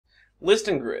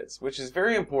listing grids, which is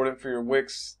very important for your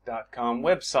WIX.com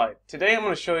website. Today I'm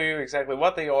going to show you exactly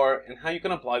what they are and how you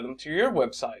can apply them to your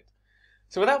website.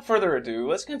 So without further ado,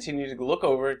 let's continue to look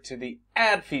over to the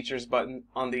Add Features button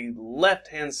on the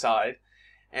left-hand side,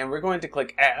 and we're going to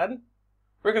click Add.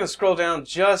 We're going to scroll down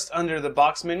just under the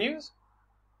box menus,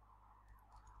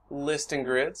 Listing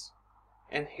Grids,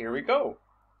 and here we go.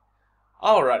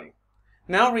 Alrighty.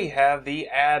 Now we have the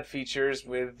add features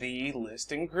with the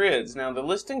listing grids. Now the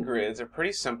listing grids are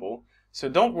pretty simple, so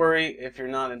don't worry if you're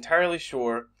not entirely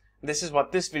sure. This is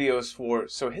what this video is for,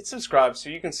 so hit subscribe so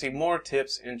you can see more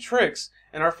tips and tricks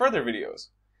in our further videos.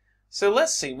 So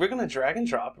let's see, we're going to drag and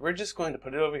drop. We're just going to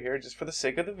put it over here just for the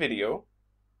sake of the video.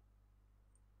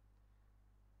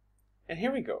 And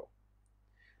here we go.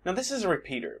 Now this is a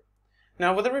repeater.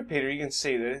 Now with a repeater you can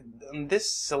see that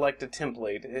this selected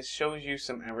template, it shows you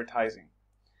some advertising.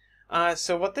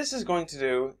 So what this is going to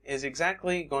do is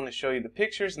exactly going to show you the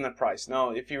pictures and the price. Now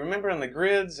if you remember on the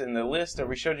grids and the list that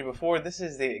we showed you before, this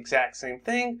is the exact same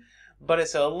thing, but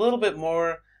it's a little bit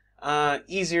more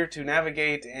easier to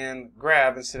navigate and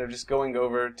grab instead of just going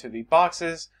over to the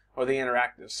boxes or the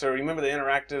interactives. So remember the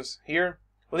interactives here?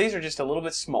 Well, these are just a little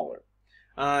bit smaller.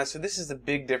 So this is the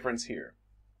big difference here.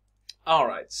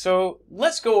 Alright, so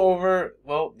let's go over,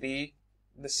 well, the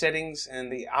settings and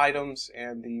the items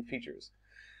and the features.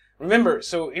 Remember,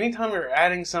 so anytime you're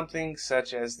adding something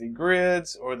such as the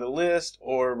grids or the list,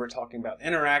 or we're talking about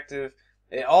interactive,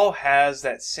 it all has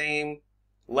that same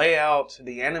layout,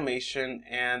 the animation,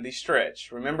 and the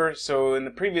stretch. Remember, so in the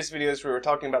previous videos we were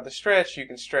talking about the stretch. You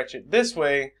can stretch it this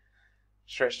way,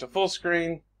 stretch to full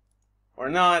screen, or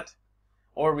not,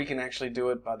 or we can actually do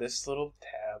it by this little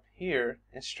tab here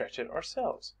and stretch it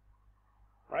ourselves,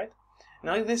 right?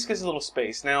 Now this gives a little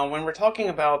space. Now when we're talking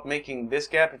about making this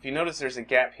gap, if you notice there's a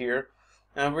gap here,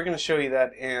 we're going to show you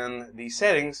that in the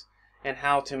settings and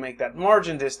how to make that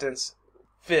margin distance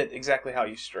fit exactly how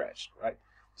you stretched, right?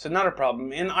 So not a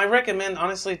problem. And I recommend,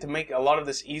 honestly, to make a lot of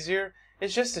this easier,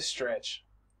 is just to stretch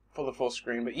for the full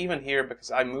screen. But even here,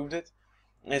 because I moved it,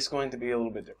 it's going to be a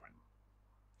little bit different.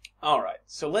 Alright,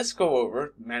 so let's go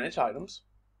over Manage Items.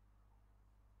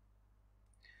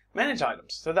 Manage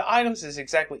Items. So the items is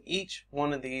exactly each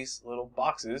one of these little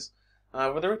boxes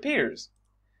with the repeaters.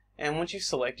 And once you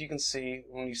select, you can see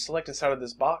when you select inside of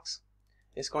this box,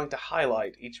 it's going to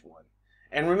highlight each one.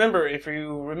 And remember, if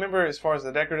you remember as far as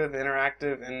the decorative,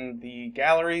 interactive, and the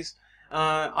galleries,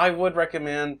 I would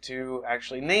recommend to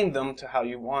actually name them to how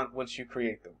you want once you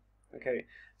create them. Okay.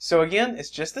 So again,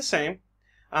 it's just the same.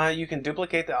 You can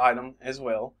duplicate the item as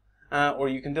well, or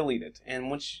you can delete it. And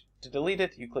once to delete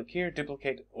it, you click here,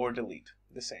 duplicate or delete,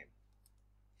 the same.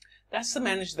 That's to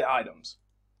manage the items.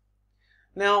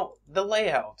 Now, the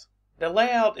layout. The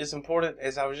layout is important,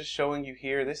 as I was just showing you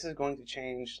here. This is going to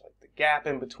change like the gap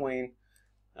in between,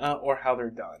 or how they're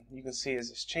done. You can see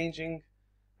as it's changing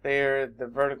there, the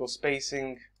vertical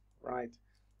spacing, right?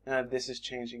 This is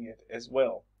changing it as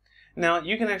well. Now,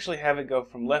 you can actually have it go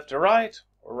from left to right,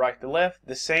 or right to left,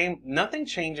 the same. Nothing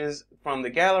changes from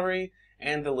the gallery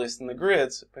and the list and the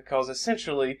grids, because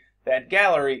essentially that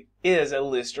gallery is a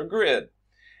list or grid.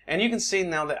 And you can see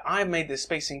now that I made this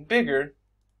spacing bigger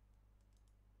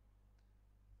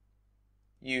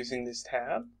using this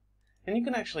tab, and you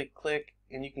can actually click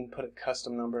and you can put a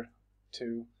custom number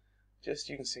to just,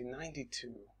 you can see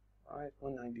 92, right?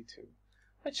 192,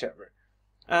 whichever.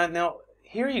 Now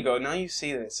here you go. Now you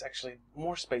see that it's actually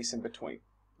more space in between,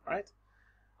 right?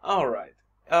 Alright,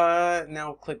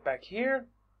 now click back here.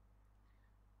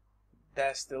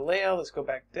 That's the layout. Let's go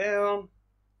back down.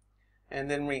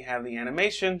 And then we have the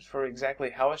animation for exactly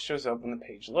how it shows up when the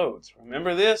page loads.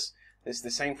 Remember this? It's the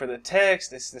same for the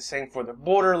text. It's the same for the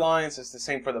border lines. It's the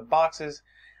same for the boxes.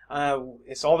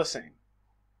 It's all the same.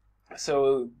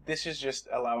 So this is just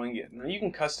allowing it. Now you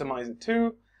can customize it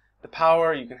too. The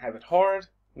power, you can have it hard,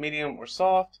 medium, or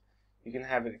soft. You can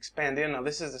have it expand in. Now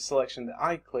this is the selection that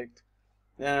I clicked.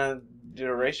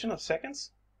 Duration of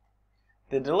seconds.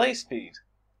 The delay speed.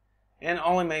 And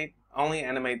only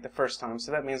animate the first time,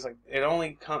 so that means like it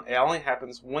only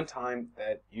happens one time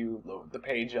that you load the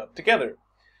page up together.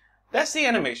 That's the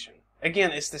animation. Again,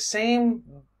 it's the same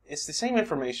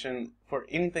information for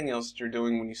anything else that you're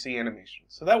doing when you see animation.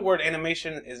 So that word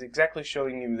animation is exactly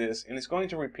showing you this, and it's going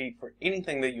to repeat for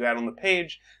anything that you add on the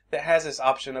page that has this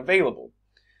option available.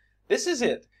 This is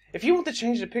it. If you want to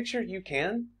change the picture, you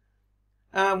can.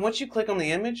 Once you click on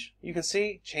the image, you can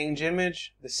see change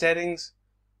image, the settings,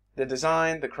 the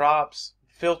design, the crops,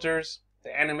 filters,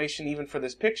 the animation even for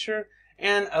this picture,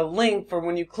 and a link for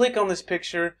when you click on this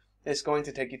picture, it's going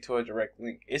to take you to a direct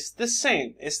link. It's the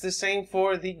same. It's the same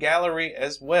for the gallery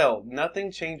as well.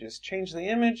 Nothing changes. Change the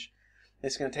image,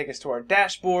 It's going to take us to our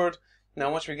dashboard.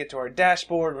 Now once we get to our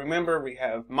dashboard, remember we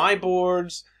have my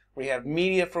boards, we have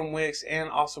media from Wix, and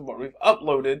also what we've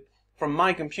uploaded from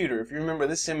my computer. If you remember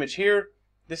this image here,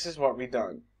 this is what we've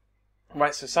done.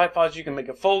 Right, so site files, you can make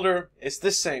a folder. It's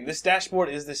the same. This dashboard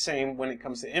is the same when it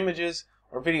comes to images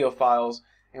or video files,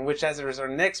 in which, as is our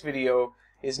next video,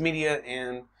 is media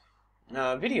and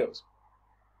videos.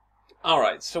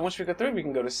 Alright, so once we go through, we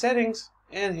can go to settings,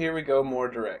 and here we go, more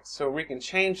direct. So we can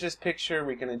change this picture,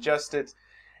 we can adjust it,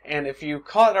 and if you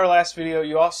caught our last video,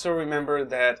 you also remember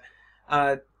that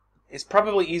it's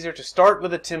probably easier to start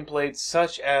with a template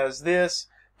such as this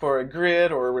for a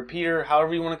grid or a repeater,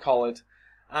 however you want to call it.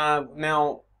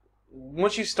 Now,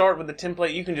 once you start with the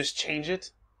template, you can just change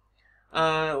it.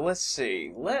 Let's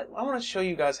see. I want to show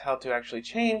you guys how to actually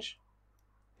change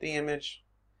the image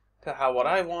to what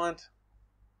I want.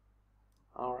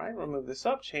 Alright, remove this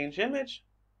up, change image.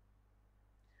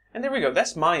 And there we go,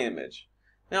 that's my image.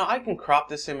 Now I can crop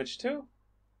this image too.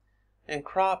 And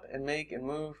crop and make and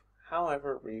move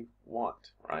however we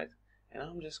want, right? And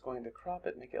I'm just going to crop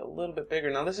it, make it a little bit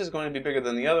bigger. Now this is going to be bigger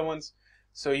than the other ones,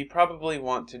 so you probably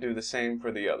want to do the same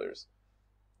for the others.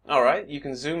 Alright, you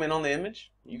can zoom in on the image,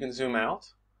 you can zoom out,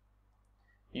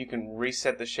 you can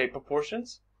reset the shape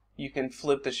proportions, you can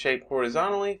flip the shape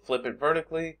horizontally, flip it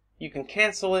vertically, you can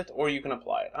cancel it, or you can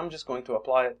apply it. I'm just going to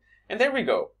apply it, and there we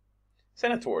go.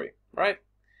 Sanatory, right?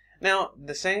 Now,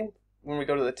 the same when we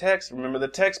go to the text. Remember the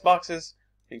text boxes,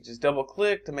 you can just double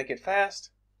click to make it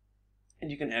fast, and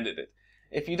you can edit it.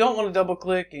 If you don't want to double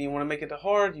click and you want to make it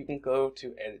hard, you can go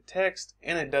to edit text,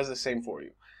 and it does the same for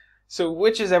you. So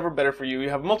which is ever better for you? You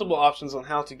have multiple options on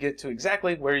how to get to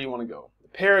exactly where you want to go. The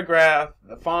paragraph,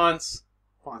 the fonts,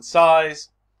 font size,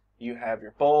 you have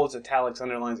your bolds, italics,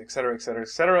 underlines, etc., etc.,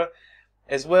 etc.,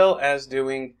 as well as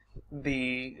doing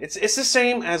it's the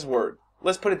same as Word.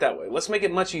 Let's put it that way. Let's make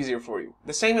it much easier for you.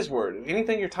 The same as Word. If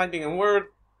anything you're typing in Word,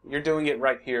 you're doing it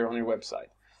right here on your website.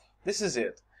 This is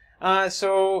it.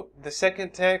 So the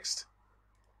second text,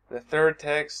 the third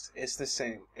text, it's the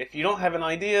same. If you don't have an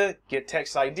idea, get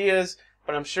text ideas.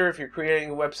 But I'm sure if you're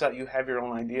creating a website, you have your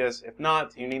own ideas. If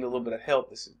not, you need a little bit of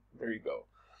help. There you go.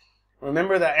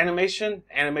 Remember that animation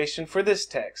for this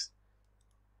text,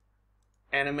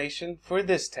 animation for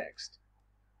this text,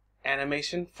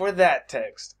 animation for that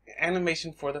text,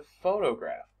 animation for the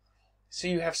photograph. So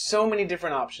you have so many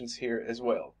different options here as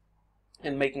well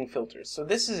in making filters. So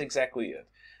this is exactly it.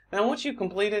 Now once you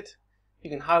complete it,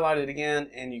 you can highlight it again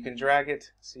and you can drag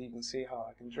it. So you can see how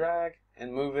I can drag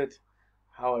and move it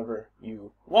however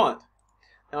you want.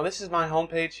 Now this is my home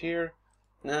page here,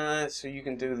 so you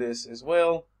can do this as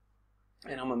well.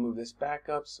 And I'm going to move this back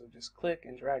up, so just click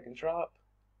and drag and drop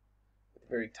at the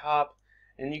very top,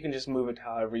 and you can just move it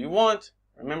however you want.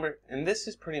 Remember, and this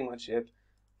is pretty much it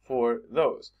for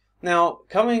those. Now,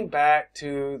 coming back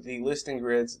to the listing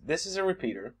grids, this is a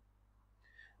repeater.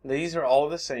 These are all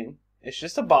the same. It's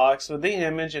just a box with the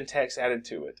image and text added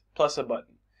to it, plus a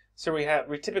button. So we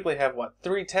typically have,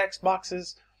 3 text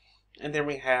boxes, and then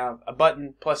we have a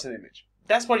button plus an image.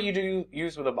 That's what you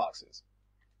use with the boxes.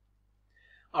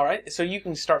 Alright, so you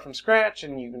can start from scratch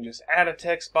and you can just add a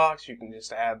text box, you can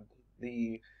just add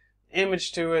the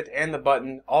image to it and the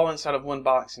button all inside of one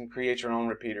box and create your own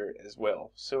repeater as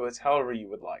well. So it's however you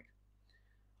would like.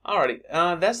 Alrighty,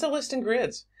 that's the listing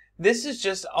grids. This is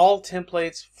just all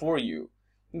templates for you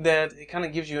that it kind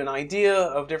of gives you an idea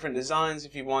of different designs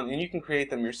if you want, and you can create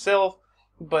them yourself,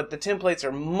 but the templates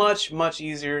are much, much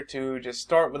easier to just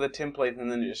start with a template and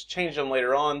then just change them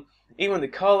later on. Even the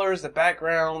colors, the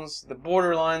backgrounds, the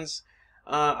border lines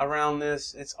around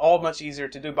this, it's all much easier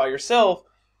to do by yourself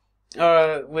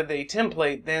with a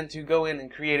template than to go in and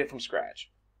create it from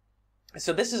scratch.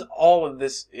 So this is all of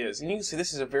this is. And you can see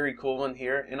this is a very cool one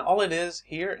here. And all it is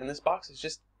here in this box is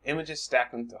just images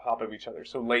stacked on top of each other,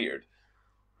 so layered.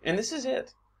 And this is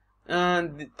it.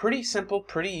 Pretty simple,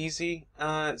 pretty easy.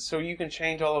 So you can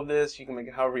change all of this. You can make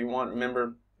it however you want.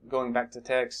 Remember, going back to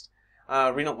text.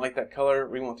 We don't like that color.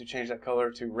 We want to change that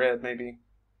color to red, maybe.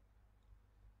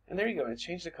 And there you go. And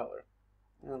change the color.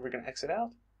 And we're going to exit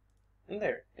out. And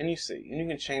there. And you see. And you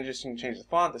can change this. You can change the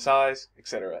font, the size,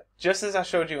 etc. Just as I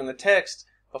showed you in the text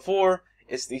before,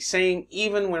 it's the same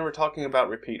even when we're talking about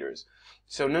repeaters.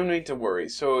 So no need to worry.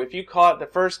 So if you caught the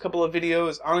first couple of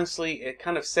videos, honestly, it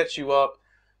kind of sets you up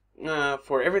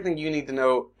for everything you need to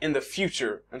know in the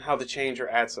future on how to change or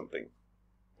add something.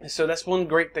 So that's one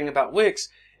great thing about Wix,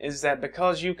 is that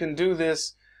because you can do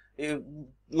this,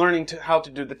 learning how to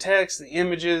do the text, the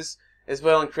images, as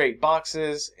well, and create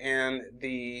boxes and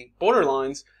the border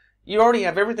lines, you already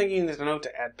have everything you need to know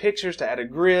to add pictures, to add a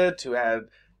grid, to add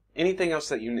anything else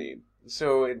that you need.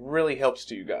 So it really helps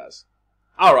to you guys.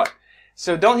 Alright,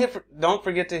 so don't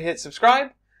forget to hit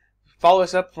subscribe. Follow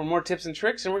us up for more tips and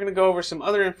tricks, and we're going to go over some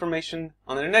other information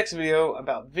on the next video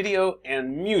about video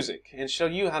and music and show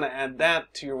you how to add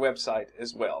that to your website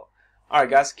as well. Alright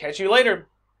guys, catch you later.